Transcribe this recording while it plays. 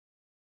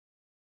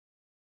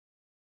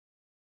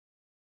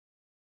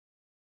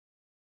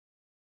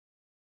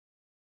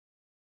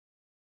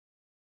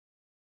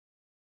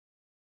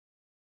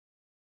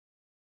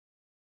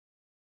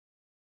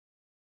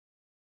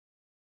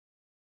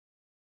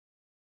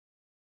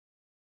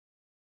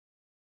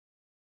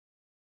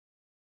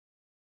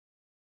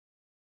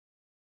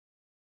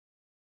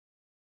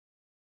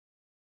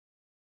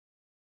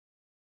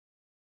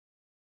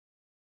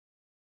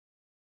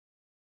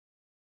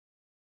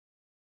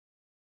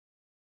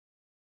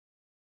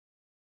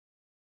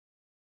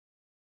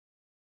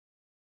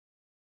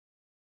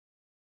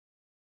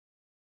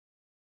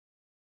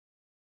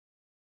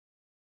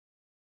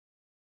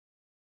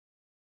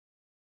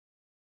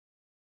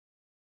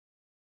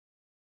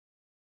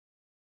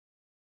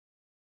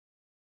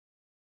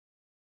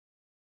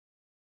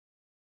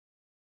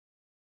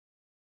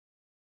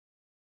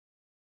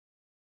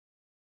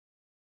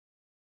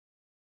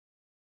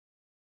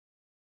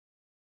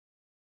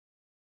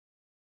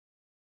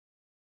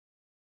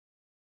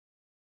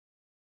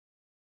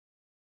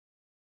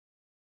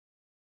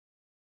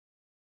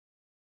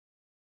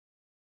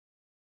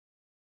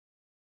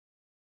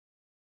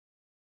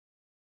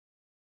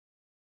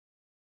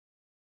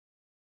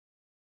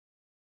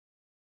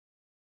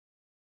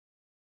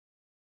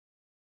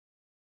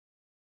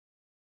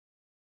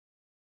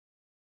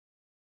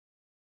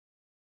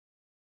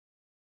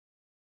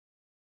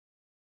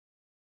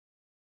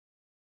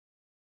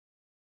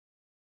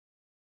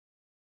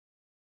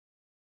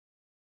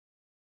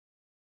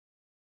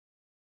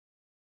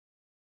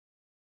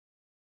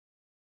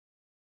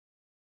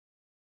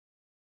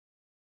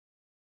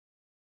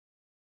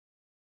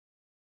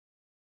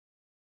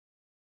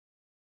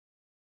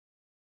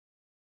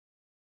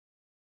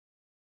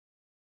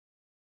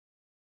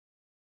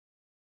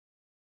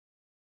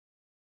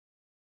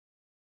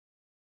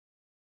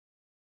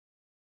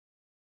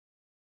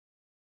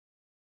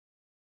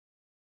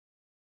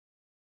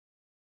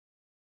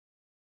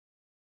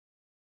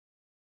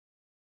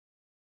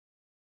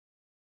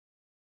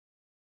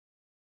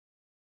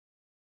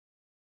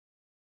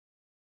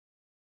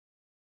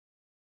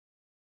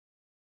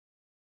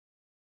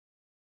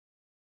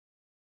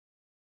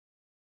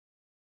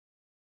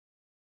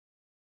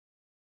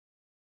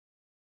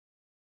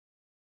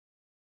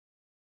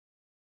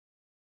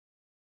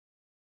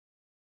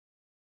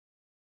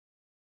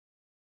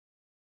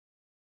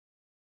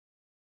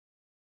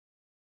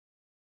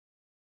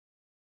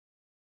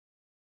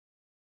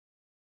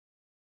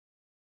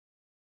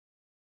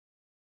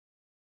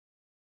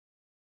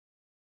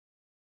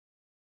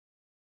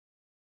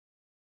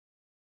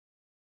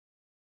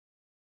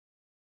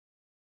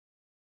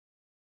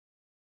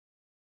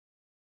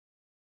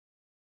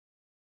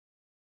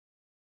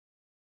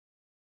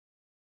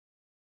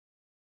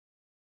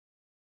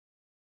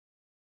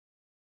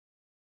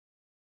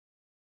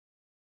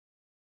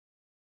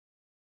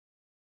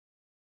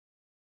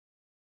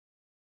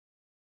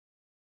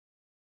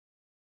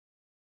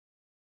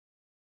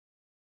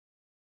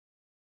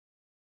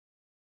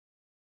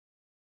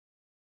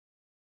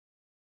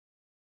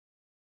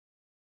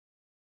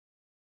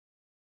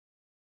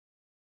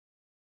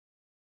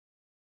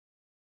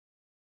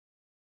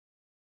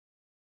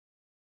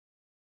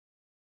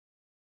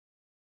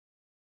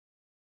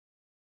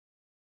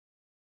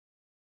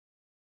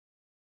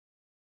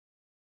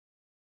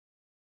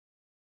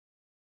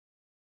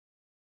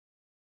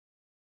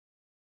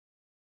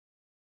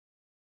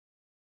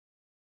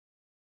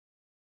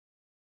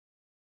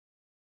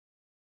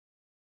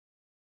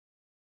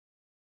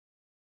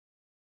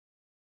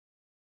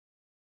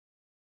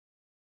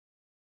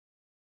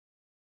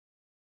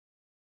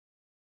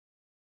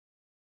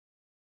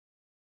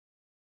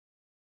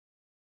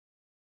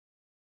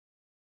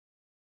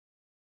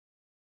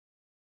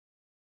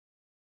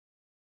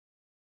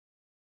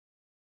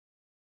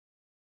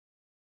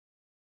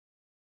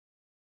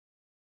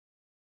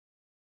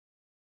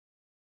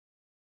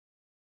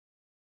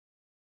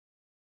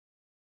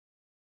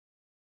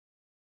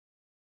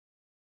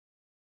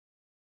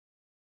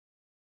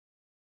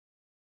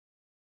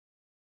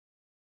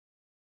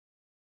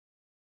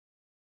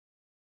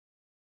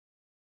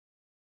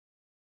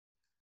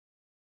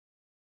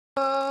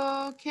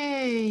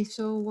Okay,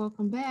 so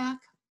welcome back.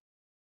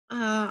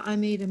 I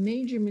made a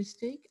major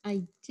mistake.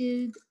 I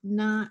did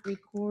not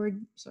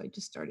record, so I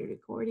just started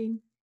recording.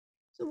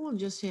 So we'll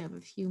just have a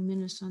few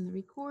minutes on the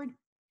record.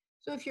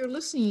 So if you're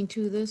listening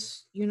to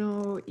this, you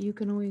know, you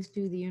can always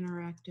do the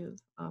interactive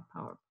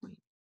PowerPoint.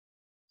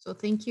 So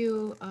thank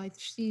you. I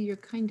see you're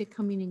kind of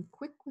coming in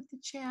quick with the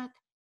chat.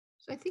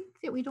 So I think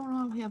that we don't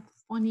all have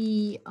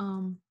funny,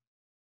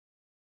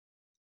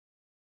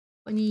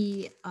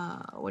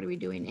 what are we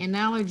doing?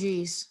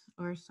 Analogies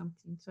or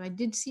something. So I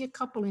did see a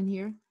couple in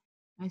here.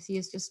 I see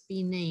it's just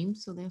being named,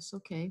 so that's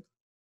okay.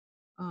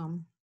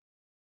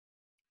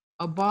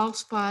 A bald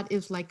spot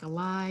is like a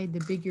lie.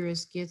 The bigger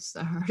it gets,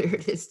 the harder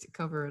it is to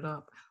cover it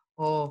up.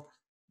 Oh,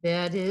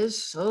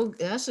 that's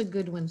a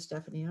good one,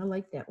 Stephanie. I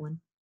like that one.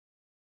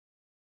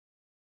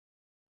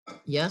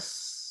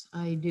 Yes,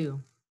 I do.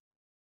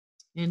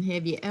 And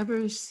have you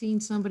ever seen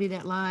somebody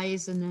that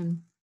lies and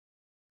then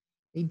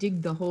they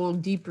dig the hole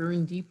deeper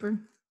and deeper?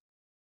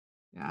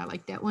 Yeah, I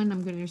like that one.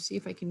 I'm going to see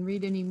if I can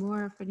read any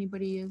more if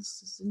anybody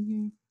is in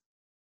here.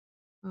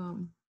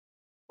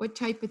 What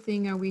type of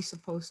thing are we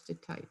supposed to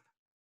type?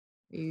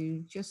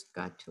 You just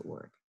got to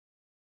work.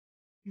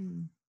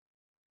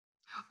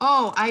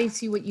 Oh, I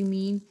see what you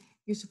mean.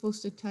 You're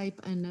supposed to type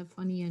in a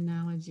funny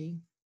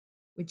analogy,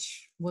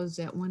 which was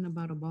that one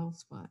about a bald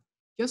spot.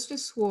 Just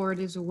as sword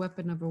is a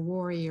weapon of a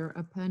warrior,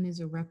 a pen is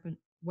a weapon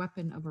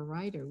of a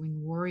writer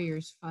when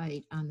warriors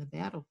fight on the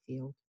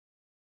battlefield.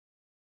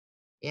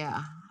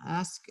 Yeah,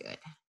 that's good.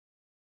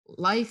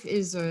 Life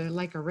is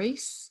like a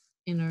race.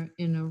 In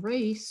a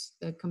race,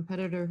 the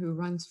competitor who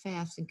runs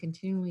fast and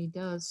continually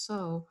does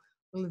so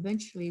will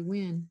eventually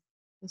win.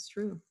 That's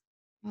true.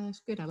 Yeah,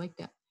 that's good. I like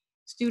that.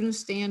 Students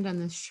stand on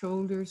the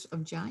shoulders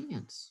of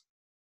giants.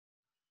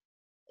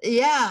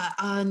 Yeah,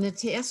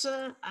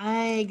 Natasha,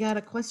 I got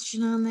a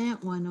question on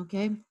that one.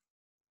 Okay.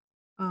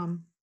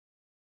 I'm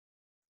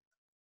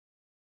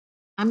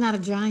not a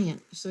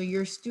giant, so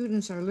your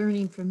students are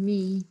learning from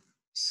me.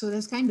 So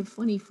that's kind of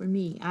funny for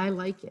me. I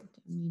like it.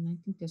 I mean, I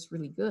think that's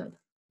really good.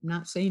 I'm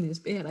not saying it's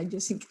bad. I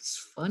just think it's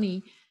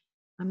funny.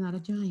 I'm not a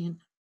giant.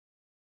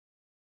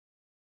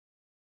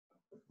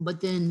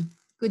 But then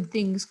good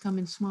things come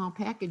in small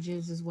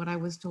packages is what I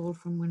was told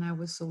from when I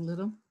was so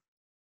little.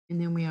 And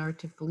then we are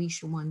to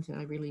Felicia ones that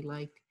I really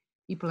liked.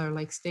 People are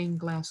like stained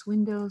glass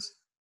windows.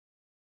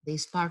 They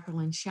sparkle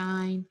and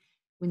shine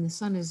when the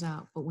sun is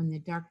out, but when the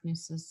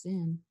darkness is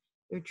in,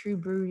 their true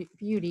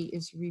beauty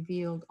is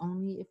revealed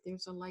only if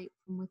there's a light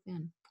from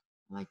within.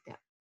 I like that.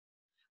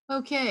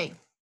 Okay,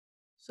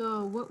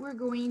 so what we're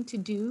going to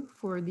do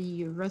for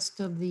the rest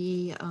of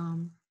the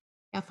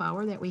half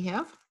hour that we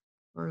have,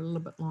 or a little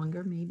bit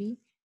longer maybe,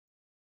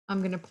 I'm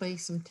going to play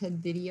some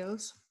TED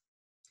videos.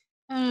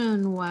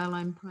 And while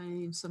I'm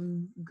playing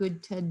some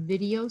good TED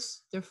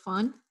videos, they're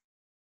fun.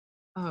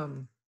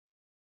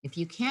 If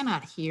you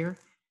cannot hear,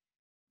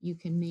 you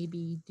can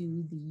maybe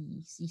do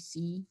the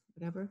CC,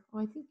 whatever. Oh,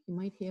 I think you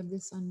might have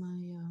this on my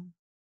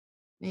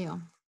mail.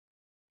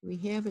 Do we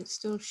have it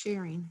still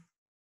sharing?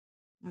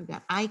 I've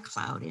got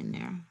iCloud in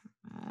there.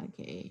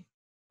 Okay,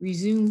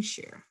 resume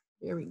share.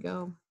 There we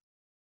go.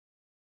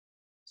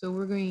 So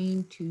we're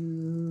going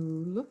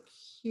to look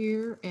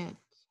here at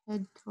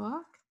TED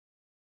Talk.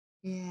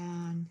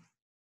 And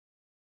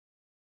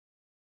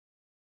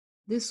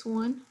this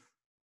one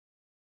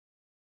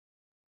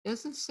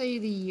doesn't say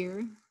the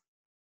year,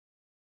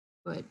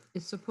 but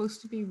it's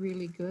supposed to be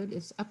really good.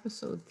 It's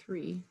episode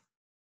 3.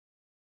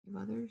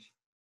 Have others?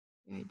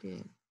 Yeah, I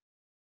did.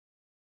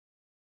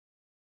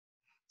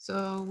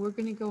 So we're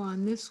going to go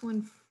on this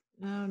one.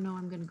 No,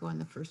 I'm going to go on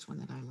the first one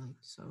that I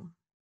liked. So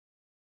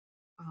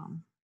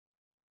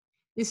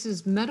this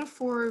is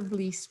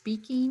metaphorically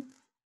speaking,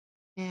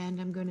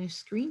 and I'm going to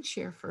screen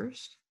share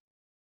first.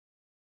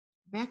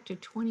 Back to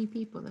 20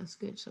 people. That's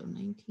good. So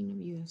 19 of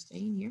you are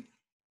staying here.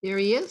 There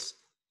he is.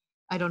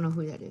 I don't know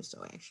who that is,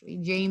 though, actually.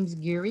 James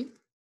Geary.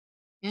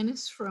 And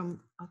it's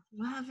from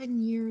 11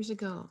 years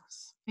ago.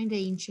 It's kind of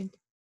ancient.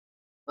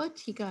 But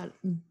he got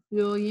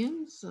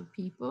billions of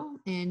people,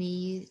 and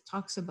he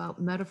talks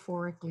about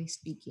metaphorically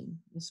speaking.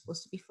 It's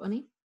supposed to be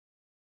funny.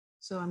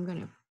 So I'm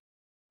going to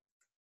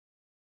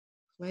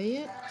play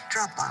it.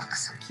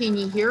 Dropbox. Can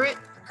you hear it?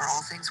 For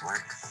all things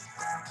work,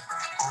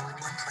 all in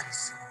one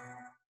place.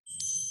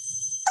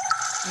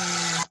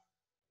 And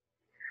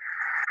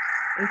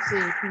let's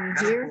see, can you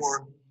hear?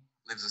 Metaphor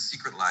lives a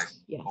secret life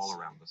Yes. all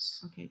around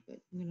us. Okay, good.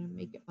 I'm going to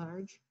make it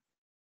large.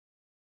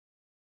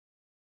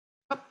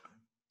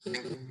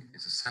 Thinking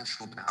is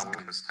essential to how we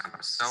understand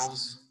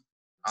ourselves,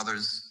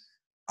 others,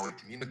 how we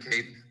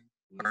communicate,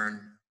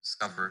 learn,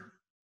 discover,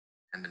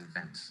 and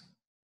invent.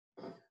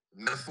 The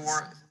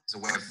metaphor is a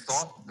way of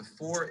thought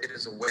before it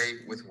is a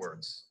way with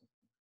words.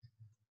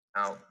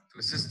 Now, to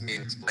assist me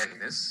in explaining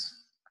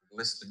this, I've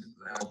enlisted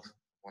the help of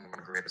one of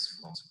our greatest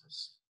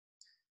philosophers,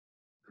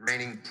 the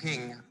reigning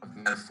king of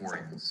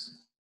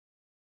metaphorians,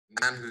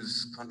 a man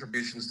whose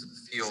contributions to the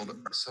field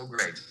are so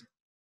great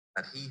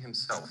that he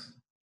himself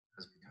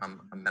has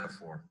become a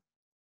metaphor.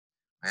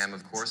 I am,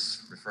 of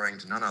course, referring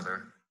to none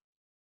other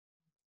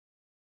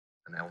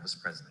than Elvis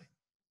Presley.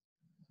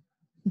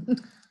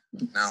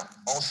 Now,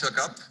 All Shook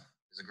Up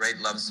is a great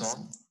love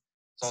song.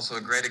 It's also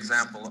a great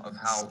example of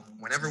how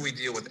whenever we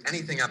deal with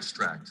anything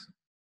abstract,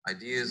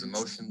 ideas,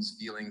 emotions,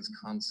 feelings,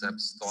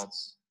 concepts,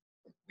 thoughts,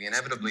 we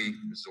inevitably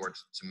resort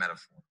to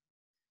metaphor.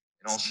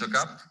 In All Shook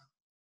Up,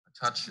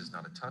 a touch is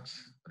not a touch,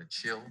 but a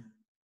chill.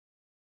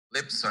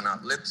 Lips are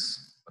not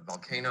lips, but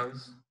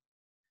volcanoes.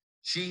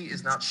 She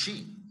is not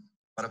she,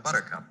 but a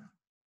buttercup.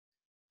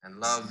 And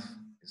love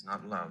is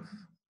not love,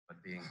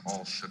 but being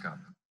all shook up.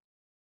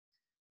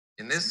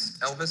 In this,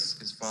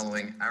 Elvis is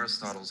following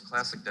Aristotle's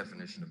classic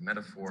definition of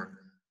metaphor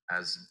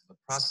as the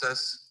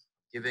process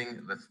of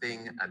giving the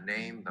thing a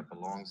name that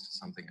belongs to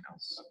something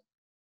else.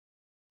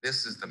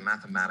 This is the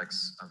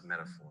mathematics of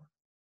metaphor.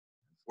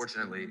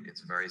 Fortunately,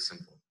 it's very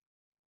simple.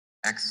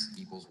 X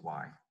equals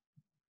Y.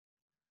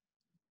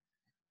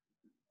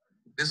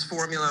 This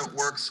formula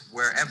works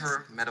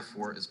wherever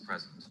metaphor is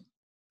present.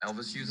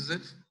 Elvis uses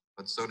it,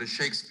 but so does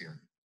Shakespeare.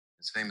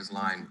 His famous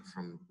line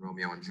from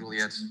Romeo and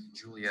Juliet,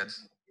 Juliet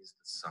is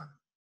the sun.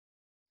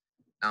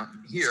 Now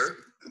here,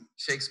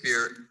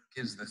 Shakespeare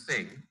gives the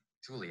thing,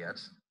 Juliet,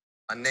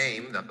 a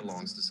name that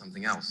belongs to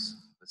something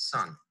else, the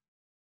sun.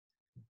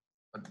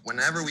 But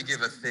whenever we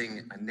give a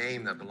thing a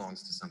name that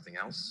belongs to something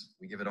else,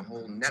 we give it a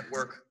whole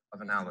network of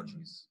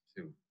analogies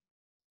too.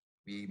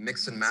 We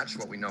mix and match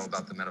what we know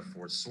about the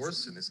metaphor's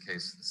source, in this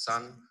case, the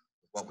sun,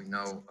 with what we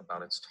know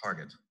about its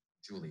target,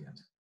 Juliet.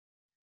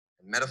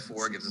 And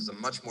metaphor gives us a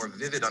much more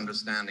vivid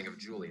understanding of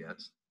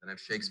Juliet than if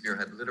Shakespeare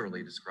had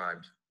literally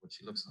described what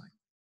she looks like.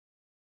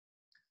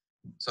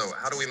 So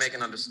how do we make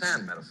and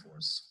understand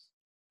metaphors?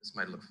 This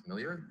might look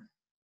familiar.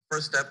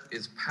 First step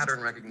is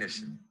pattern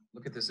recognition.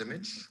 Look at this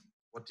image.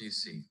 What do you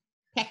see?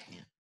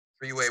 Pac-Man.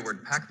 Three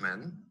wayward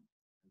Pac-Men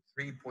and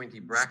three pointy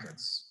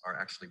brackets are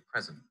actually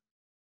present.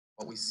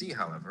 What we see,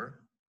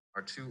 however,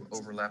 are two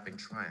overlapping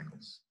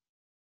triangles.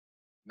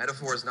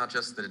 Metaphor is not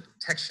just the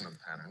detection of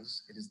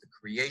patterns, it is the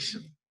creation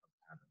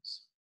of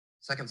patterns.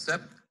 Second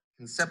step,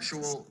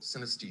 conceptual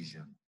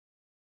synesthesia.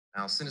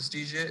 Now,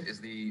 synesthesia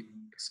is the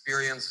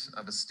experience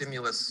of a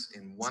stimulus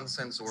in one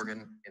sense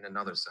organ in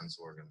another sense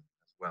organ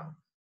as well,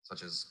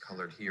 such as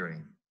colored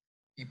hearing.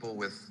 People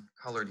with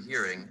colored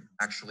hearing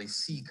actually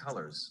see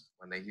colors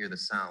when they hear the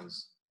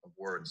sounds of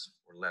words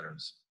or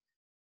letters.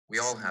 We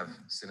all have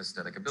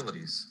synesthetic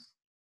abilities.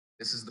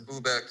 This is the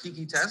Buba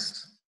Kiki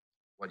test.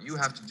 What you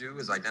have to do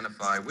is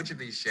identify which of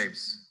these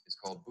shapes is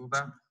called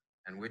Buba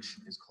and which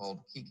is called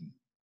Kiki.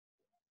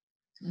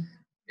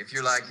 If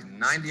you're like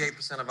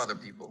 98% of other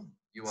people,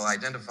 you will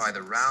identify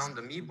the round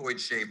amoeboid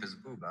shape as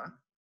Buba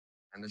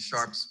and the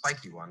sharp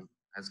spiky one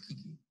as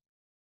Kiki.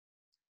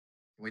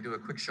 Can we do a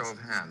quick show of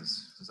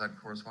hands? Does that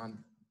correspond?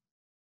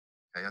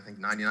 Okay, I think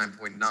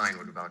 99.9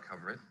 would about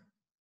cover it.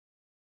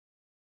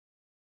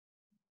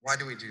 Why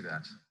do we do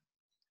that?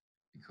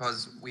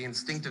 Because we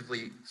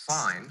instinctively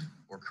find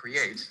or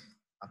create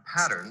a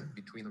pattern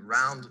between the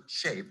round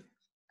shape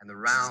and the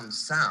round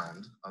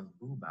sound of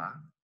Buba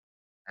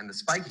and the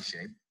spiky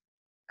shape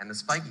and the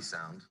spiky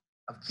sound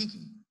of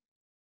Kiki.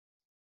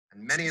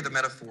 And many of the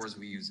metaphors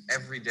we use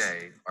every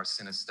day are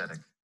synesthetic.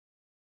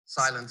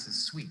 Silence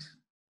is sweet.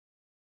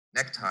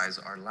 Neckties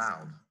are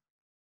loud.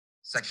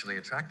 Sexually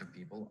attractive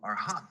people are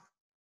hot.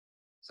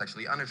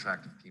 Sexually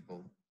unattractive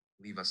people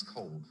leave us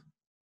cold.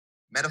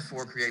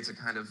 Metaphor creates a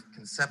kind of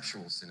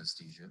conceptual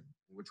synesthesia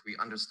in which we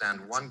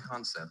understand one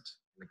concept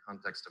in the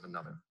context of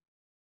another.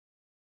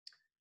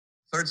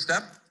 Third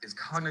step is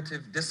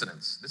cognitive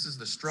dissonance. This is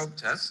the stroke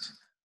test.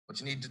 What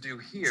you need to do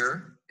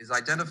here is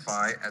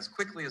identify as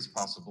quickly as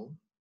possible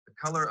the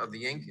color of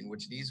the ink in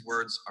which these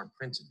words are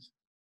printed.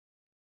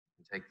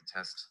 You take the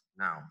test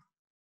now.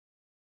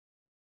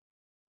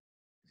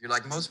 If you're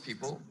like most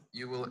people,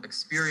 you will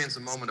experience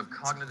a moment of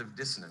cognitive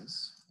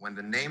dissonance when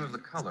the name of the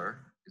color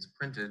is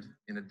printed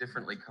in a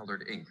differently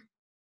colored ink.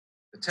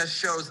 The test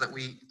shows that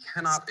we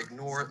cannot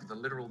ignore the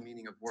literal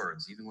meaning of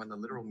words, even when the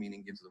literal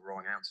meaning gives the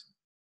wrong answer.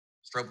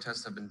 Stroke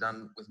tests have been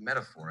done with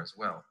metaphor as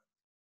well.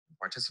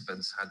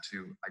 Participants had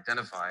to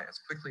identify as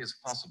quickly as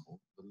possible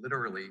the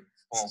literally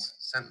false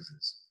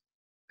sentences.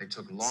 They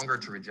took longer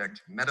to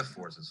reject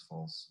metaphors as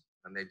false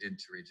than they did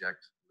to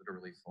reject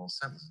literally false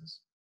sentences.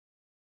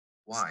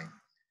 Why?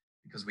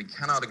 Because we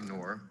cannot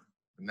ignore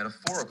the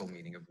metaphorical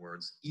meaning of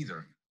words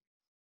either.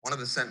 One of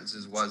the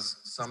sentences was,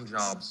 "Some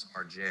jobs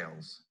are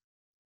jails."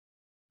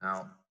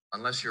 Now,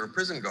 unless you're a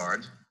prison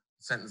guard,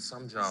 the sentence,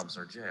 "Some jobs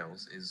are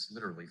jails," is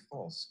literally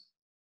false.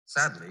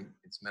 Sadly,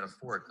 it's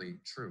metaphorically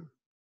true.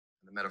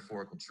 And the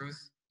metaphorical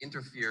truth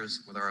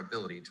interferes with our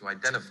ability to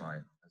identify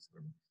it as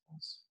literally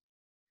false.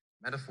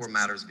 Metaphor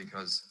matters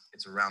because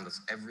it's around us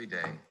every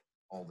day,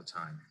 all the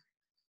time.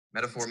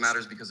 Metaphor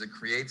matters because it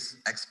creates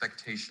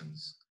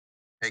expectations.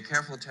 Pay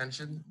careful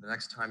attention the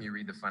next time you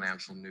read the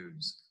financial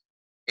news.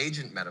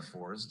 Agent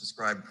metaphors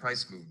describe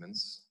price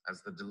movements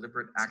as the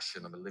deliberate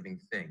action of a living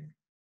thing,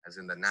 as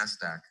in the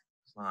NASDAQ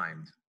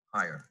climbed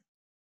higher.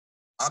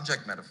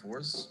 Object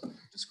metaphors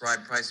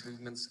describe price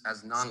movements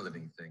as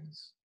non-living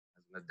things,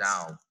 as in the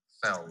Dow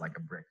fell like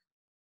a brick.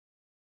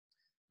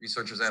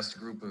 Researchers asked a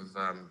group of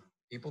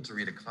people to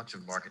read a clutch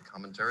of market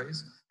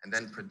commentaries and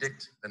then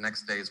predict the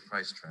next day's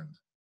price trend.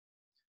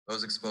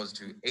 Those exposed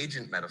to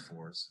agent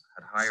metaphors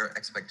had higher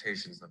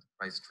expectations that the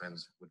price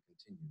trends would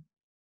continue.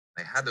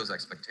 They had those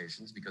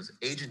expectations because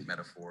agent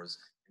metaphors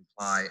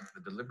imply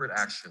the deliberate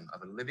action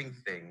of a living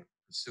thing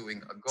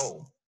pursuing a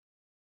goal.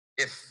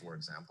 If, for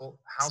example,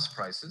 house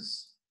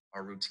prices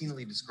are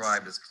routinely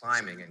described as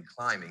climbing and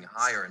climbing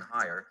higher and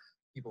higher,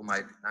 people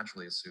might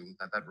naturally assume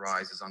that that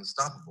rise is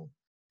unstoppable.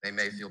 They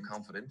may feel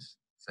confident,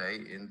 say,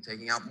 in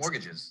taking out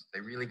mortgages they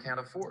really can't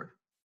afford.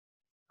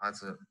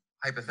 That's a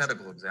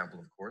hypothetical example,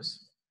 of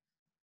course,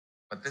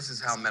 but this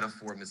is how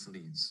metaphor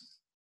misleads.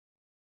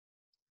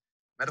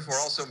 Metaphor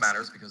also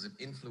matters because it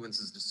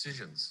influences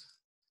decisions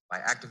by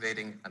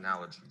activating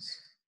analogies.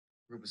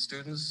 A group of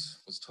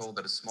students was told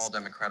that a small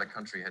democratic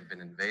country had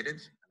been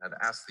invaded and had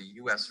asked the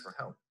US for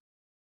help,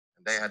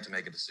 and they had to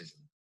make a decision.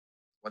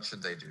 What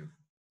should they do?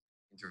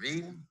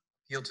 Intervene,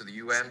 appeal to the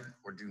UN,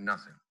 or do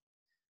nothing?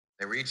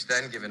 They were each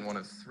then given one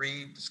of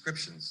three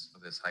descriptions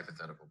of this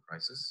hypothetical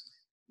crisis,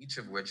 each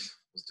of which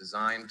was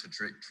designed to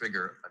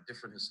trigger a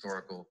different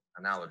historical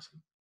analogy.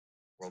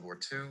 World War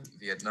II,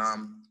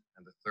 Vietnam,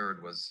 and the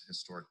third was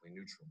historically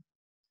neutral.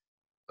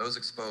 Those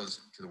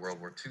exposed to the World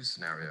War II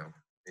scenario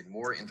made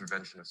more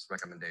interventionist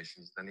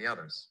recommendations than the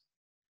others.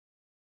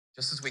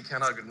 Just as we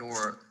cannot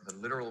ignore the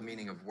literal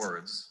meaning of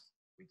words,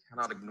 we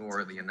cannot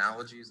ignore the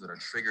analogies that are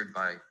triggered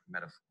by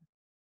metaphor.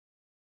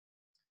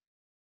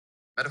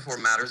 Metaphor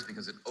matters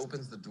because it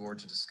opens the door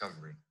to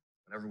discovery.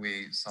 Whenever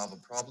we solve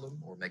a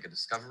problem or make a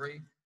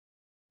discovery,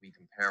 we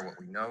compare what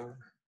we know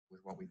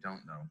with what we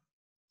don't know.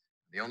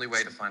 The only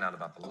way to find out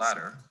about the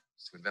latter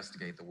is to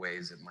investigate the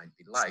ways it might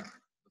be like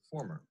the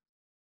former.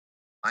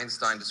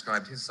 Einstein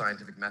described his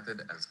scientific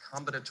method as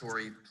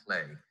combinatory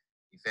play.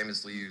 He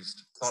famously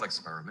used thought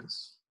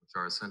experiments, which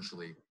are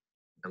essentially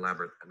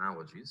elaborate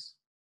analogies,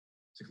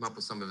 to come up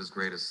with some of his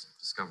greatest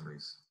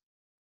discoveries.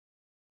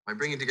 By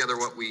bringing together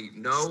what we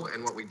know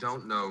and what we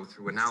don't know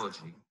through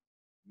analogy,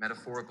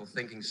 metaphorical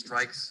thinking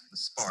strikes the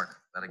spark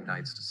that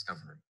ignites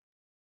discovery.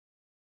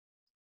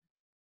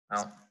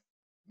 Now,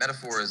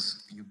 metaphor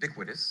is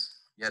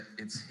ubiquitous, yet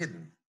it's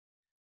hidden.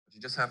 But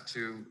you just have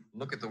to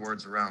look at the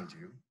words around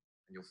you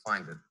and you'll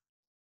find it.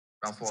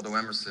 Ralph Waldo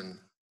Emerson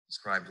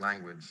described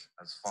language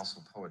as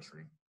fossil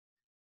poetry.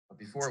 But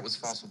before it was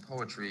fossil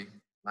poetry,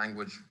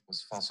 language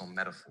was fossil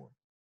metaphor.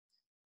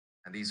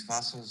 And these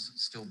fossils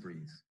still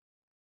breathe.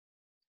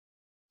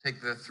 Take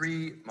the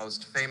three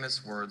most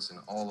famous words in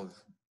all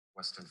of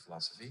Western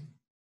philosophy,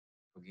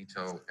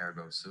 cogito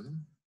ergo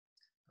sum.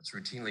 That's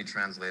routinely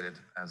translated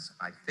as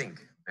I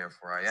think,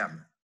 therefore I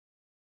am.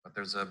 But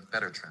there's a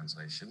better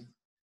translation.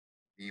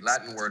 The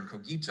Latin word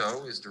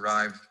cogito is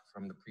derived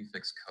from the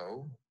prefix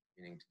co,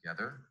 meaning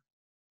together,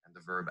 and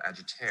the verb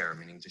agitare,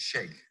 meaning to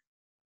shake.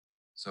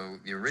 So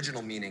the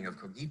original meaning of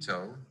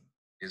cogito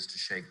is to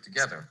shake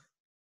together.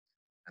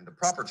 And the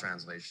proper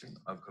translation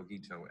of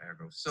cogito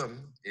ergo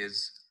sum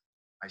is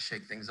I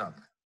shake things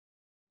up,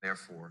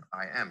 therefore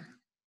I am.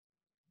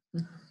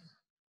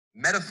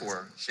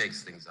 Metaphor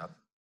shakes things up,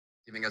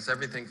 giving us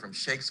everything from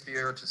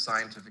Shakespeare to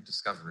scientific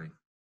discovery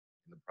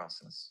in the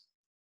process.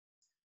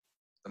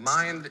 The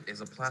mind is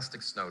a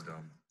plastic snow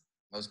dome,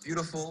 most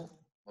beautiful,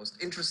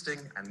 most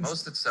interesting, and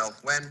most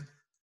itself when,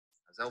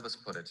 as Elvis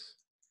put it,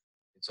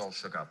 it's all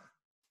shook up.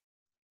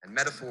 And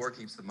metaphor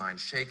keeps the mind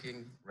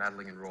shaking,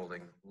 rattling, and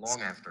rolling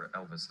long after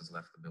Elvis has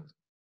left the building.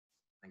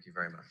 Thank you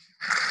very much.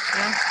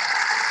 Yeah.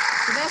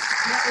 So that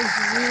was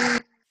really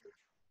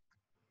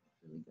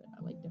good. I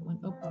like that one.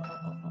 Oh.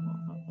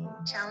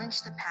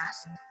 Challenge the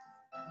past.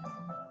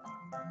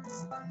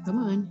 Come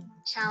on.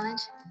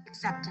 Challenge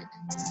accepted.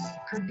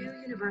 Purdue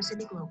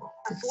University Global.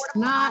 It's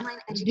Affordable not online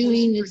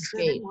doing education for escape.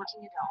 driven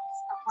working adults.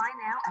 Apply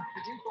now at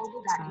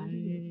purdueglobal.edu. I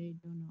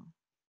don't know.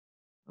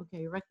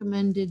 Okay,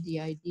 recommended the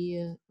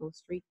idea, go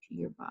straight to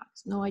your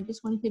box. No, I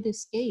just want to hit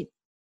escape.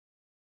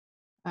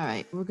 All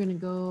right, we're going to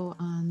go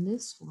on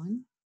this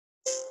one.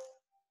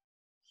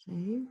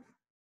 Save.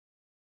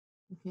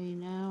 Okay,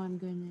 now I'm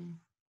going to,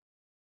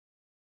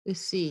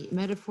 let's see,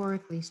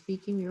 metaphorically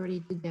speaking, we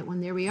already did that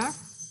one. There we are.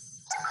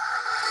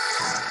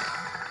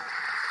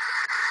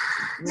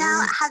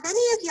 Now, have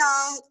any of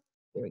y'all...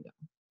 There we go.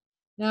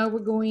 Now we're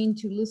going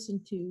to listen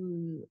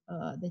to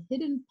the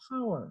hidden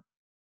power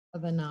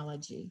of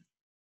analogy.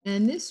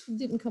 And this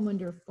didn't come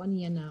under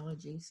funny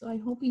analogy, so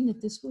I'm hoping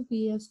that this will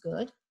be as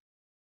good.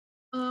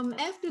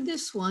 After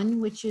this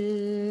one, which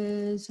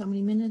is how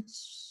many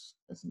minutes?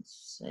 Doesn't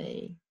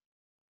say.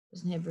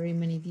 Doesn't have very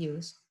many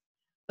views.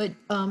 But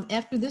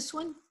after this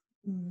one,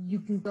 you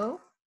can go,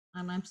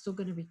 and I'm still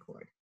going to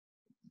record.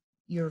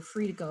 You're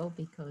free to go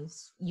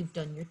because you've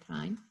done your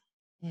time,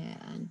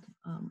 and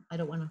I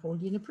don't want to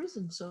hold you in a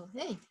prison. So,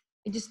 hey,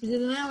 I just did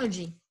an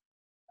analogy.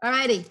 All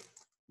righty,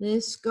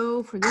 let's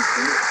go for this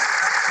one.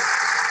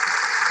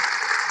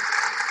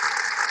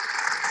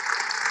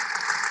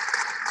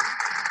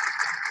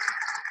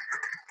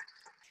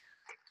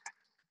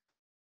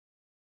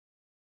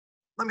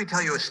 Let me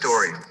tell you a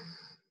story.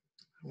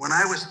 When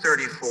I was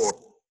 34,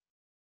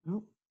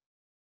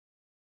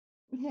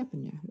 Oh, What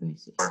happened there? Let me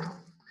see.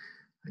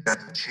 I got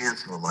the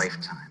chance of a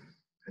lifetime.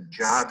 A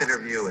job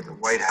interview at the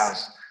White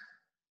House.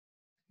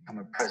 I'm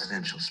a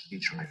presidential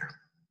speechwriter.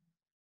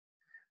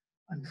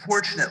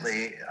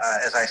 Unfortunately,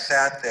 as I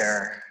sat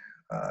there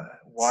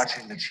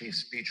watching the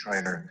chief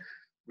speechwriter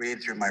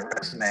read through my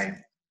resume,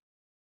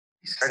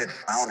 he started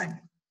frowning.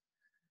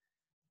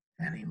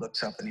 And he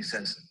looks up and he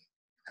says,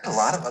 "There's a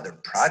lot of other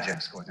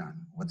projects going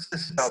on. What's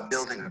this about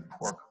building a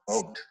cork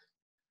boat?"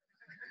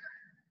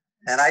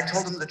 And I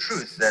told him the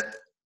truth that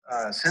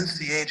since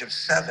the age of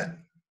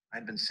 7,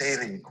 I'd been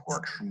saving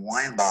corks from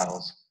wine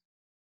bottles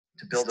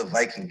to build a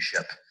Viking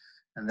ship.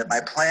 And that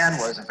my plan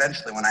was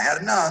eventually, when I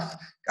had enough,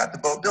 got the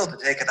boat built, to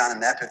take it on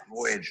an epic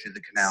voyage through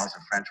the canals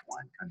of French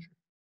wine country.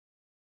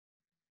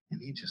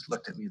 And he just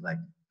looked at me like,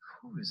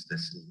 who is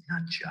this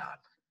nut job?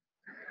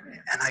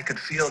 And I could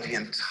feel the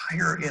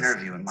entire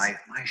interview and my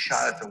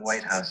shot at the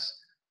White House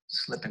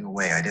slipping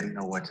away. I didn't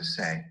know what to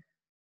say.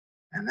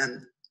 And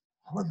then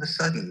all of a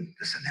sudden,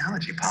 this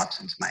analogy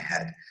pops into my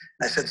head.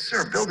 And I said,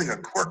 "Sir, building a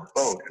cork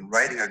boat and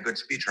writing a good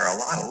speech are a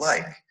lot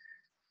alike.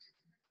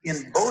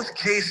 In both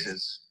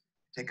cases,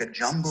 take a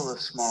jumble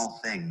of small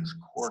things,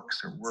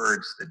 corks or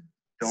words that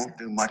don't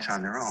do much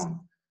on their own.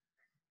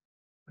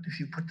 But if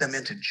you put them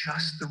into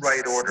just the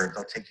right order,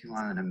 they'll take you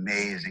on an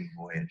amazing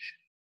voyage."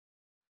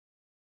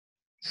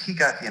 He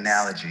got the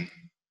analogy,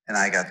 and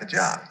I got the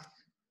job.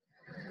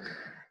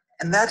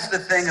 And that's the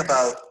thing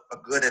about a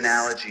good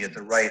analogy at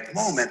the right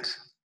moment,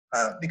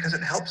 because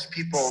it helps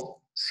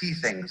people see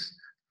things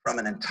from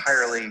an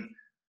entirely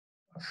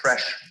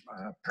fresh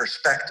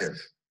perspective.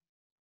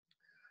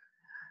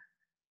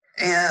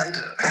 And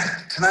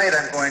tonight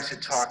I'm going to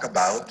talk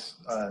about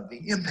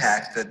the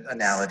impact that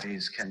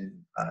analogies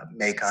can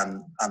make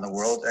on the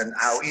world, and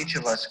how each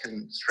of us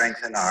can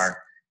strengthen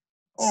our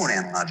own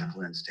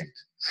analogical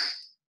instinct.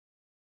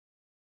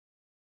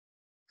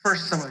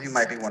 First, some of you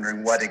might be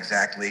wondering, what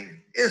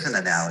exactly is an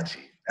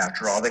analogy?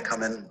 After all, they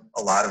come in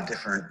a lot of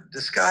different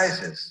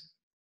disguises: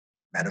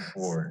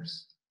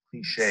 metaphors,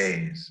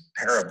 cliches,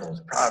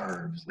 parables,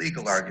 proverbs,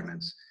 legal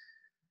arguments.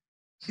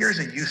 Here's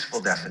a useful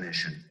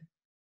definition.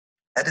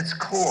 At its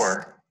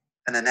core,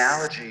 an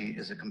analogy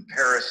is a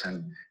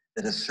comparison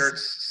that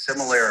asserts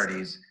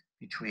similarities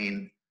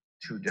between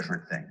two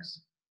different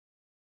things.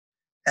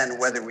 And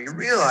whether we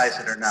realize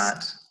it or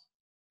not,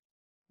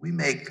 we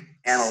make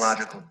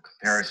analogical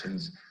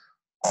comparisons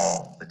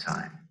all the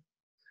time.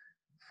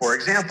 For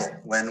example,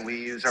 when we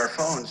use our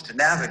phones to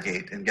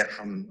navigate and get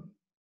from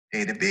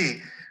A to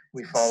B,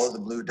 we follow the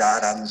blue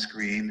dot on the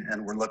screen,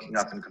 and we're looking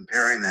up and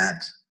comparing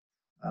that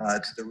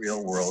to the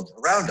real world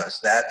around us.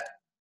 That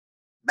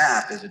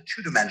map is a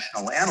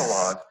two-dimensional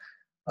analog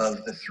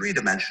of the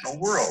three-dimensional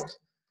world.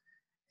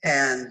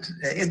 And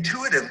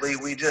intuitively,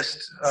 we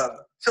just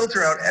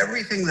filter out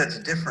everything that's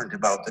different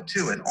about the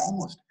two, and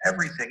almost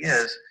everything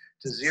is,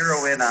 to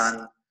zero in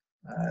on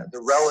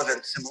the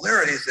relevant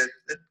similarities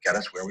that get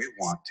us where we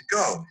want to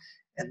go.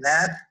 And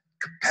that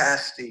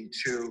capacity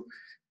to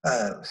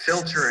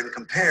filter and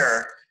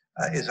compare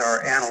is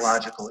our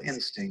analogical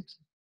instinct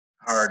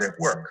hard at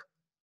work.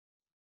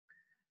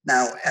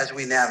 Now, as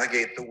we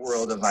navigate the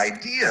world of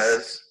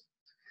ideas,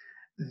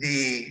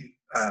 a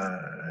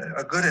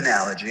good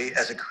analogy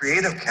as a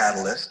creative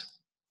catalyst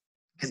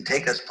can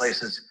take us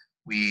places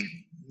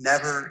we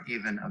never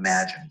even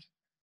imagined.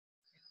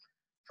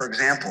 For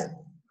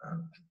example,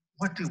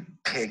 what do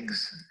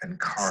pigs and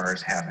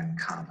cars have in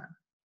common?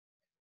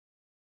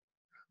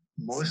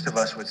 Most of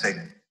us would say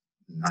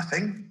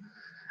nothing.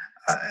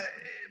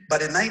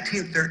 But in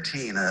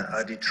 1913,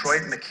 a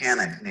Detroit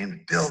mechanic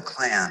named Bill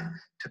Clan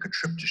took a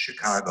trip to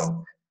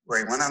Chicago, where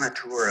he went on a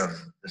tour of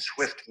the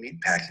Swift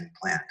meatpacking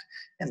plant.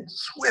 And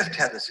Swift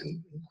had this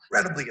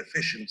incredibly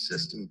efficient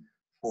system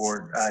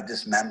for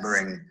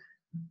dismembering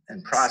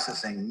and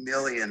processing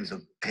millions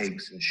of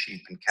pigs and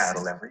sheep and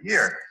cattle every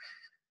year.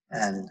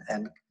 And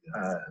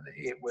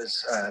it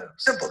was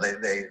simple.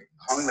 They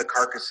hung the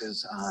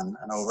carcasses on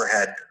an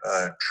overhead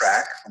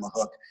track from a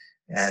hook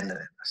and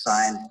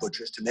assigned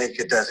butchers to make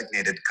a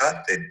designated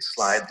cut. They'd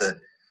slide the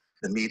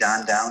meat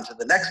on down to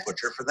the next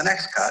butcher for the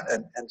next cut,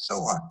 and so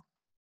on.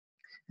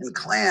 And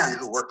Clan,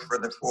 who worked for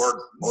the Ford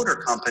Motor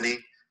Company,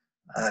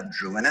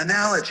 drew an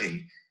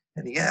analogy.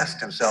 And he asked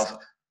himself,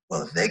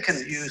 well, if they can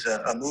use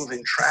a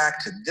moving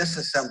track to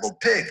disassemble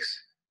pigs,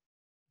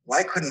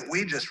 why couldn't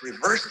we just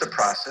reverse the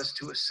process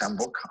to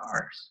assemble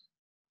cars?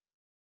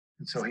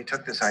 And so he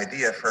took this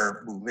idea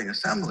for moving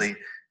assembly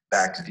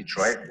back to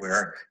Detroit,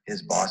 where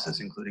his bosses,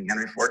 including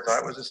Henry Ford,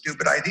 thought it was a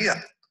stupid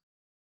idea.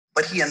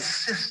 But he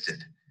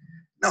insisted,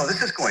 no,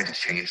 this is going to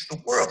change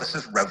the world. This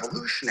is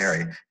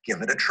revolutionary.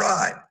 Give it a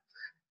try.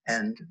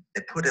 And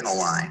they put in a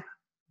line,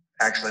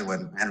 actually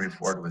when Henry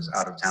Ford was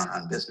out of town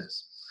on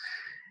business.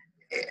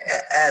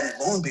 And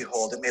lo and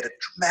behold, it made a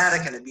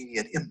dramatic and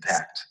immediate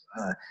impact.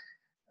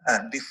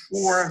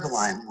 Before the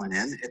line went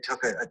in, it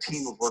took a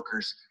team of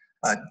workers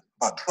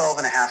about 12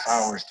 and a half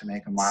hours to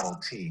make a Model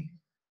T.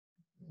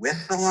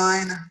 With the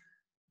line,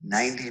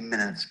 90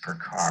 minutes per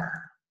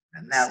car.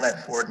 And that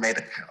let Ford make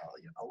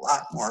a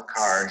lot more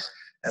cars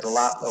at a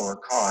lot lower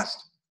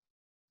cost.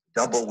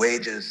 double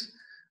wages,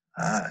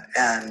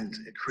 and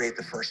create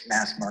the first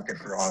mass market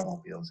for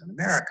automobiles in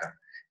America.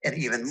 And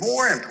even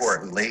more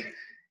importantly,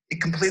 it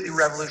completely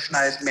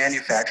revolutionized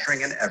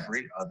manufacturing and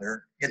every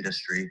other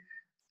industry,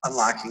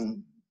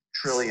 unlocking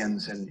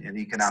trillions in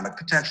economic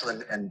potential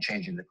and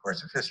changing the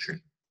course of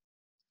history.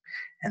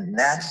 And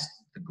that's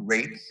the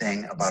great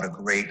thing about a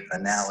great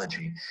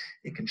analogy.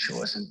 It can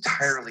show us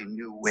entirely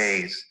new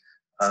ways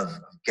of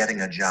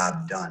getting a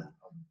job done,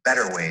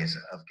 better ways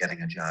of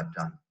getting a job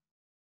done.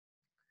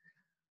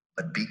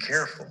 But be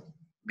careful,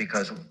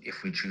 because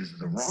if we choose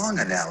the wrong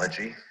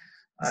analogy,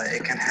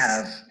 it can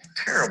have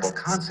terrible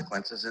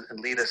consequences and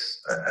lead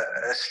us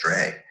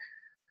astray.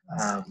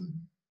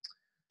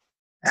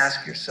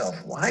 Ask yourself,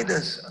 why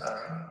does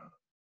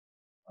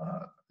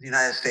the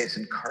United States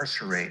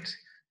incarcerate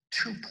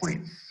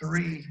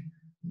 2.3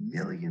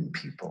 million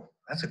people?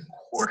 That's a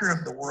quarter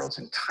of the world's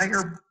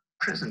entire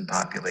prison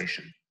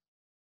population.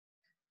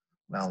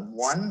 Well,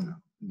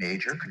 one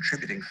major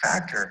contributing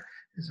factor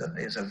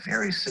is a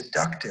very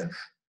seductive,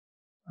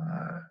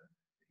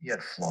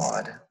 yet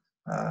flawed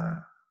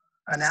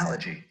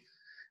analogy.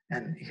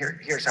 And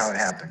here's how it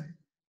happened.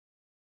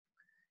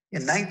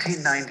 In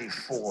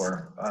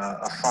 1994,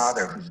 a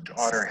father whose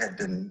daughter had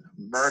been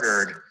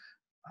murdered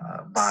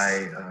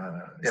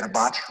in a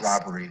botched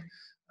robbery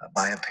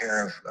by a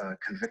pair of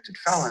convicted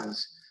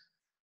felons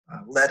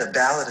led a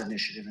ballot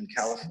initiative in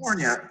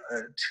California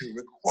to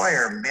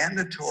require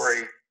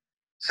mandatory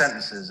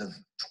sentences of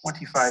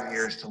 25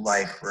 years to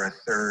life for a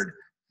third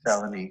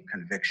felony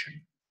conviction.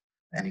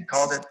 And he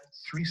called it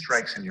 3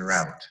 strikes and you're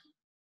out.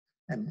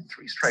 And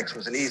 3 strikes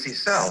was an easy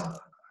sell.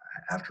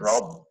 After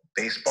all,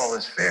 baseball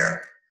is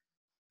fair.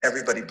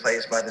 Everybody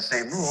plays by the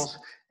same rules,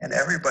 and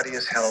everybody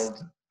is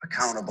held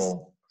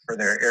accountable for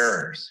their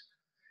errors.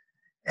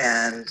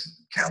 And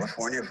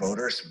California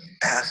voters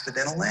passed it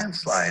in a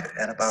landslide,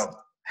 and about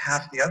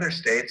half the other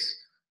states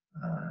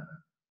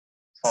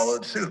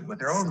followed suit with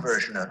their own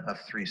version of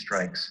 3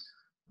 strikes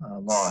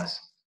laws.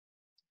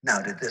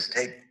 Now, did this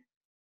take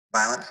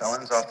violent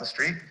felons off the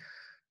street?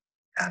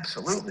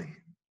 Absolutely.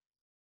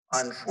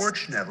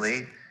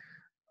 Unfortunately,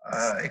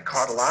 it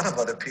caught a lot of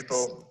other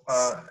people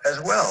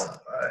as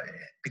well,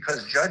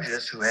 because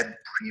judges who had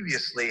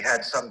previously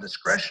had some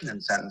discretion in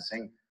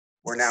sentencing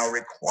were now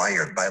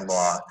required by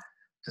law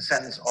to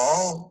sentence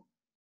all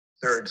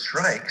third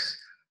strikes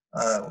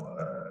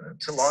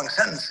to long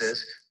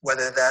sentences,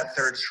 whether that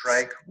third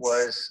strike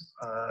was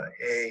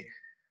a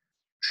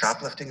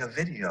shoplifting a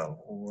video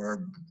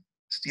or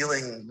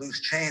stealing loose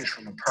change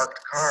from a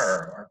parked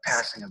car or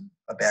passing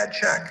a bad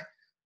check.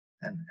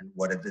 And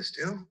what did this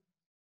do?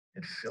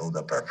 It filled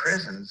up our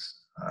prisons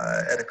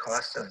at a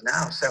cost of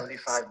now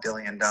 $75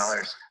 billion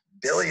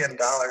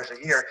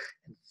a year,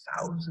 and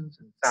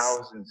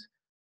thousands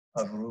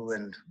of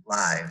ruined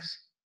lives.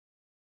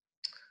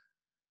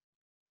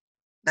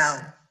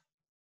 Now,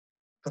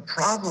 the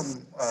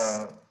problem,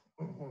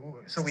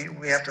 so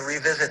we have to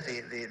revisit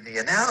the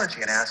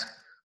analogy and ask,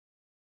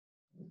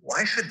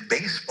 why should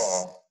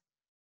baseball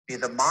be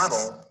the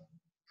model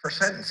for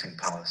sentencing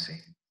policy?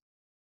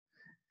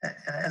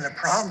 And the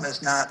problem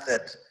is not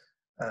that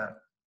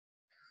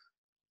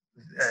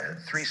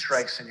 3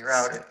 strikes and you're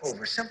out, it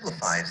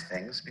oversimplifies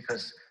things,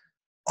 because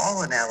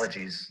all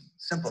analogies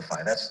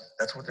simplify.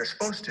 That's what they're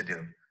supposed to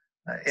do.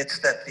 It's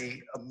that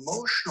the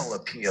emotional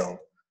appeal,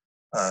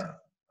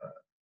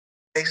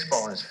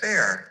 baseball is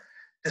fair,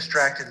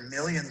 distracted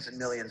millions and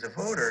millions of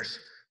voters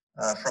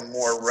from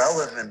more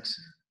relevant,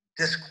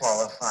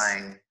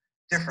 disqualifying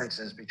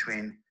differences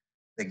between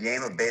the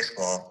game of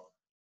baseball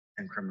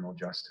and criminal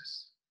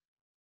justice.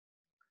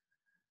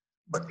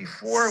 But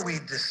before we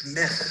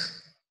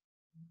dismiss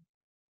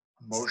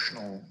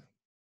emotionally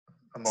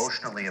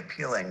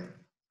appealing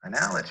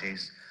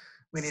analogies,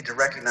 we need to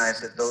recognize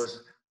that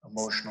those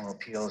emotional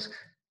appeals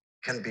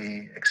can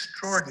be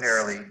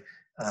extraordinarily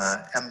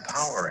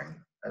empowering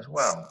as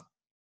well.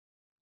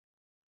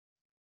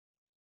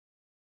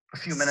 A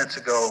few minutes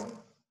ago,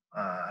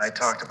 I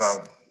talked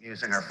about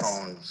using our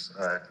phones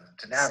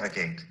to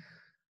navigate.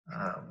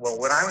 Well,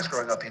 when I was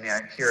growing up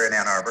here in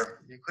Ann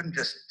Arbor, you couldn't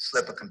just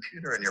slip a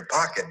computer in your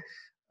pocket.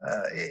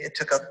 It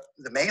took up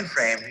the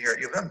mainframe here at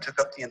U of M, took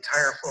up the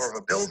entire floor of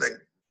a building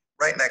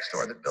right next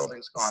door. The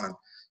building's gone, and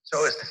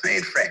so is the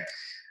mainframe.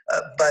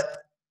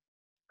 But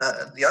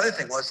the other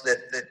thing was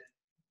that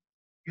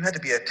you had to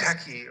be a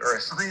techie or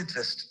a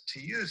scientist to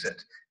use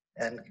it.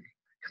 And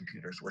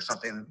computers were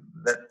something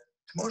that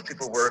to most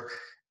people were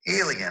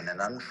alien and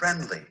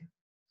unfriendly.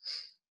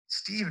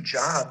 Steve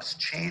Jobs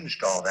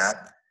changed all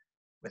that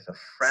with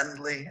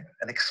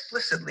an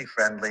explicitly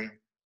friendly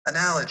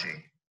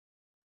analogy.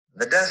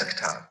 The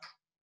desktop,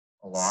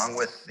 along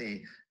with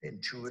the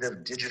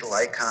intuitive digital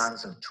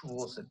icons of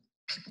tools that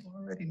people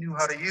already knew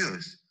how to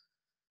use.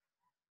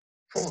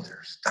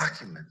 Folders,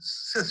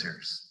 documents,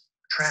 scissors,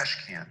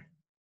 trash can.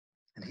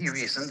 And he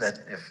reasoned that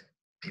if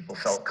people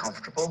felt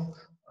comfortable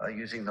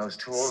using those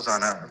tools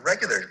on a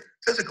regular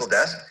physical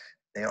desk,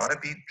 they ought to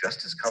be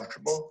just as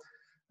comfortable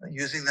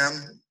using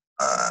them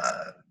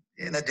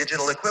in a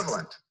digital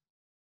equivalent.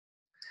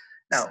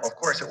 Now, of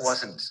course, it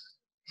wasn't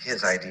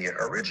his idea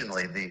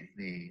originally.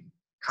 The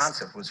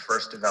concept was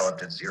first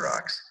developed at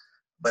Xerox,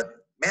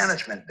 but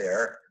management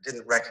there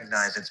didn't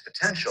recognize its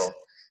potential.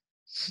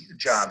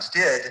 Jobs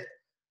did,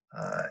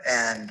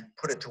 and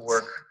put it to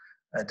work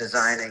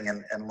designing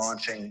and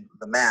launching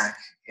the Mac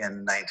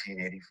in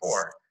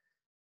 1984.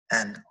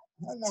 And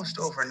almost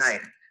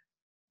overnight,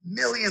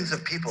 millions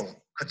of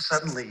people could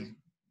suddenly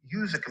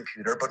use a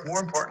computer, but more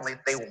importantly,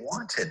 they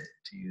wanted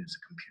to use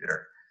a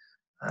computer.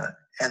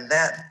 And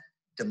that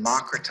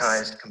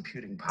democratized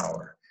computing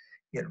power.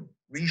 It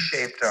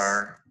reshaped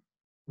our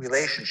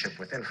relationship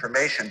with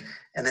information,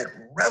 and it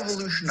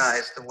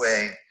revolutionized the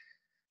way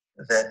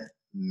that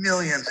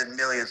millions and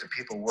millions of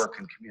people work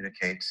and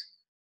communicate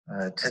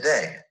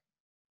today.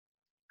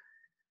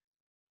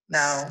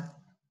 Now,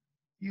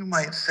 you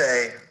might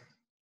say,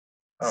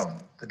 oh,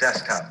 the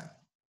desktop,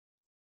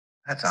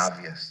 that's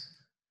obvious.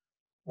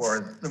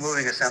 Or the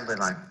moving assembly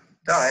line,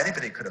 duh,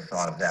 anybody could have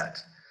thought of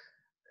that.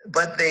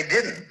 But they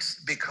didn't,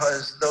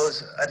 because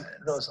those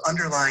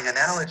underlying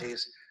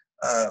analogies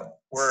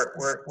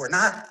were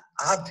not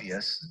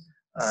obvious,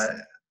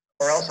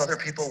 or else other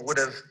people would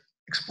have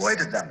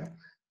exploited them.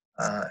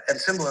 And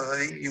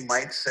similarly, you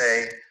might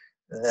say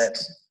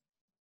that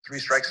 3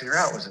 strikes and you're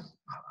out was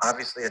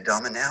obviously a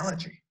dumb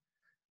analogy.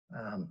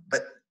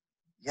 But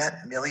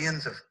yet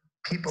millions of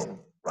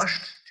people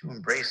rushed to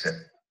embrace it.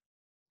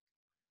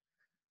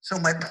 So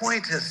my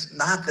point is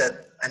not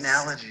that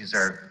analogies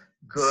are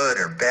good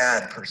or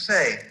bad per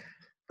se,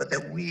 but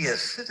that we as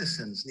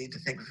citizens need to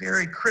think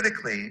very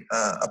critically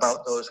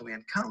about those we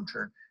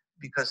encounter,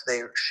 because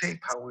they shape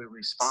how we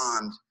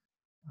respond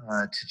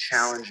to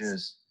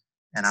challenges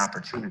and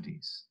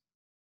opportunities.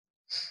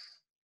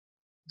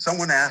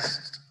 Someone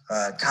asked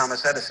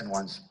Thomas Edison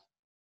once,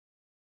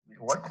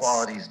 what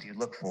qualities do you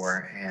look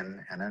for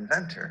in an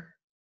inventor?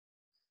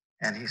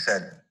 And he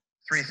said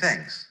 3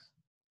 things.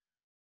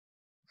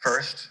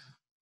 First,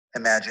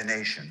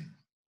 imagination.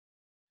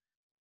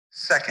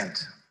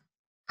 Second,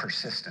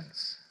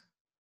 persistence.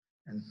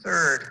 And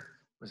third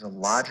was a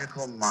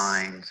logical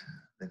mind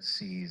that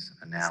sees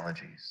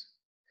analogies.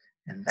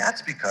 And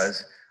that's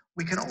because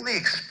we can only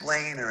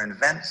explain or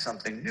invent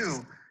something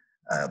new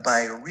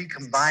by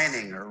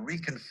recombining or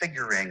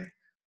reconfiguring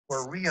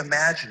or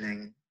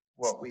reimagining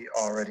what we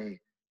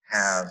already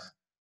have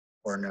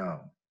or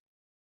know.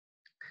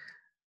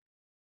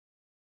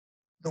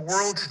 The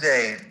world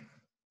today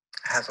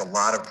has a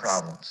lot of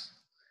problems.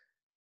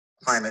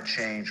 Climate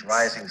change,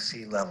 rising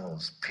sea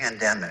levels,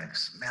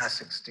 pandemics,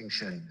 mass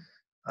extinction,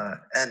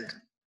 and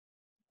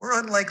we're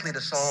unlikely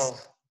to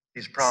solve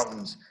these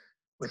problems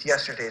with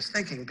yesterday's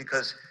thinking,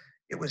 because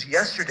it was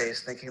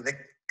yesterday's thinking that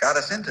got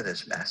us into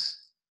this mess.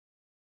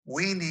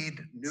 We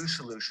need new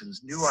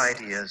solutions, new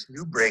ideas,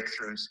 new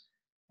breakthroughs,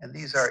 and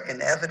these are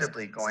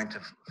inevitably going to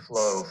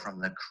flow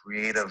from the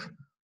creative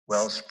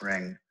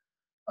wellspring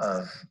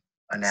of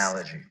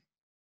analogy.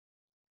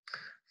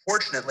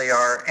 Fortunately,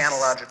 our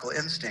analogical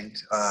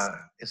instinct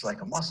is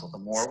like a muscle. The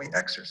more we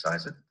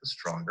exercise it, the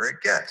stronger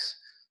it gets.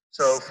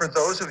 So for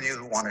those of you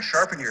who want to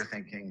sharpen your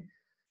thinking,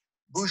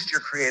 boost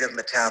your creative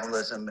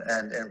metabolism,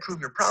 and improve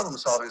your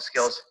problem-solving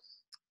skills,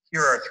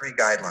 here are 3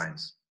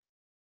 guidelines.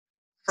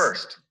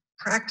 First,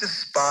 practice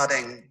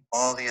spotting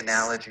all the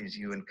analogies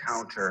you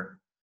encounter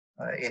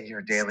in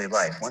your daily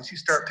life. Once you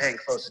start paying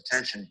close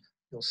attention,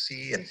 you'll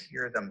see and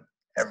hear them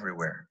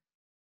everywhere.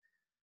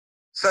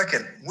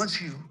 Second,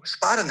 once you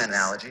spot an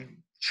analogy,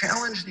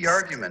 challenge the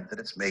argument that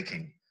it's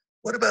making.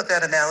 What about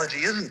that analogy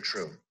isn't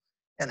true?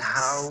 And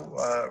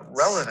how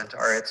relevant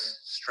are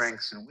its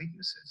strengths and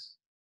weaknesses?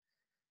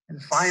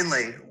 And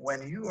finally,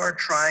 when you are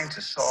trying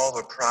to solve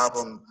a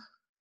problem,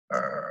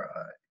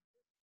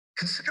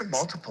 consider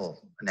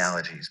multiple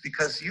analogies,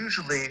 because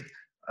usually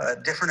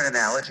different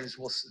analogies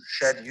will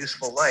shed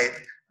useful light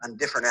on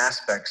different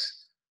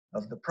aspects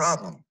of the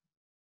problem.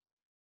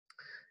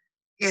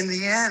 In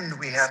the end,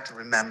 we have to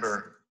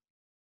remember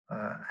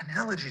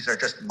analogies are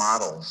just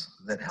models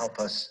that help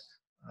us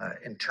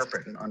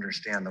interpret and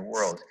understand the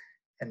world.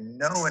 And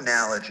no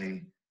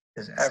analogy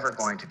is ever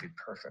going to be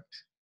perfect.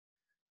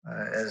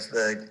 As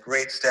the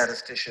great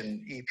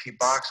statistician E.P.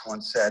 Box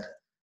once said,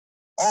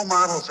 all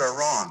models are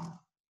wrong,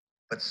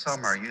 but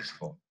some are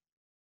useful.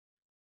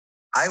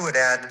 I would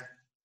add,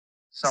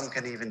 some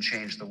can even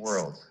change the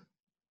world.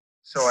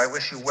 So I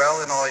wish you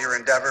well in all your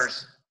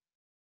endeavors,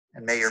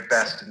 and may your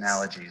best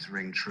analogies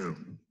ring true.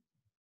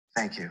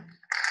 Thank you.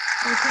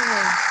 Okay.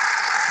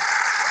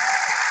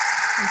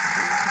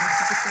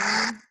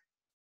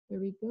 There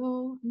we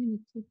go. I'm going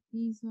to take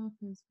these off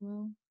as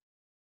well.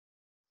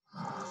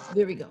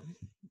 There we go.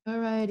 All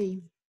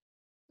righty.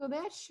 So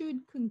that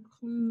should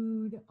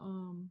conclude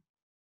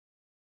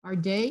our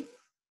day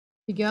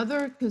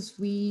together, because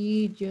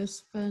we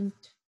just spent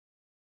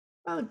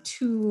about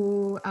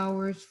 2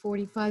 hours,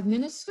 45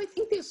 minutes. So I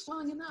think that's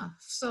long enough.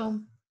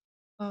 So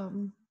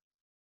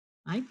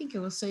I think I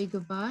will say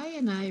goodbye,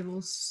 and I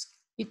will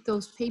get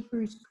those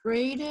papers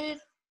graded.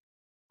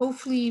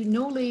 Hopefully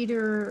no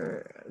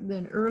later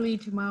than early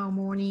tomorrow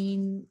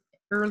morning,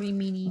 early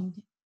meaning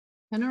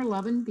 10 or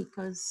 11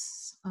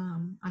 because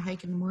I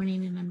hike in the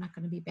morning and I'm not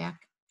going to be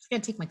back. Just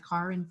got to take my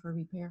car in for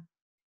repair,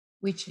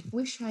 which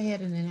wish I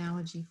had an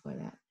analogy for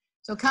that.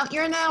 So count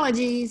your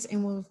analogies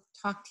and we'll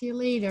talk to you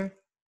later.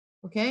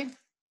 Okay?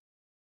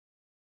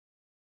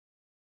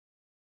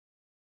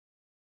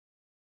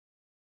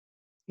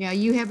 Yeah,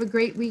 you have a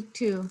great week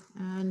too.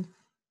 And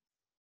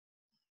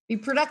be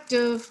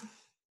productive.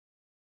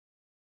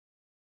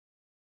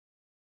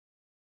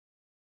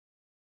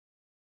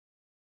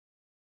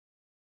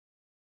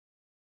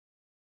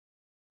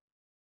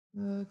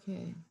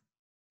 Okay.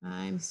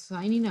 I'm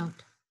signing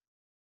out.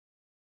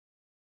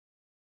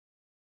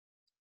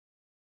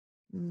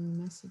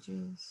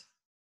 Messages.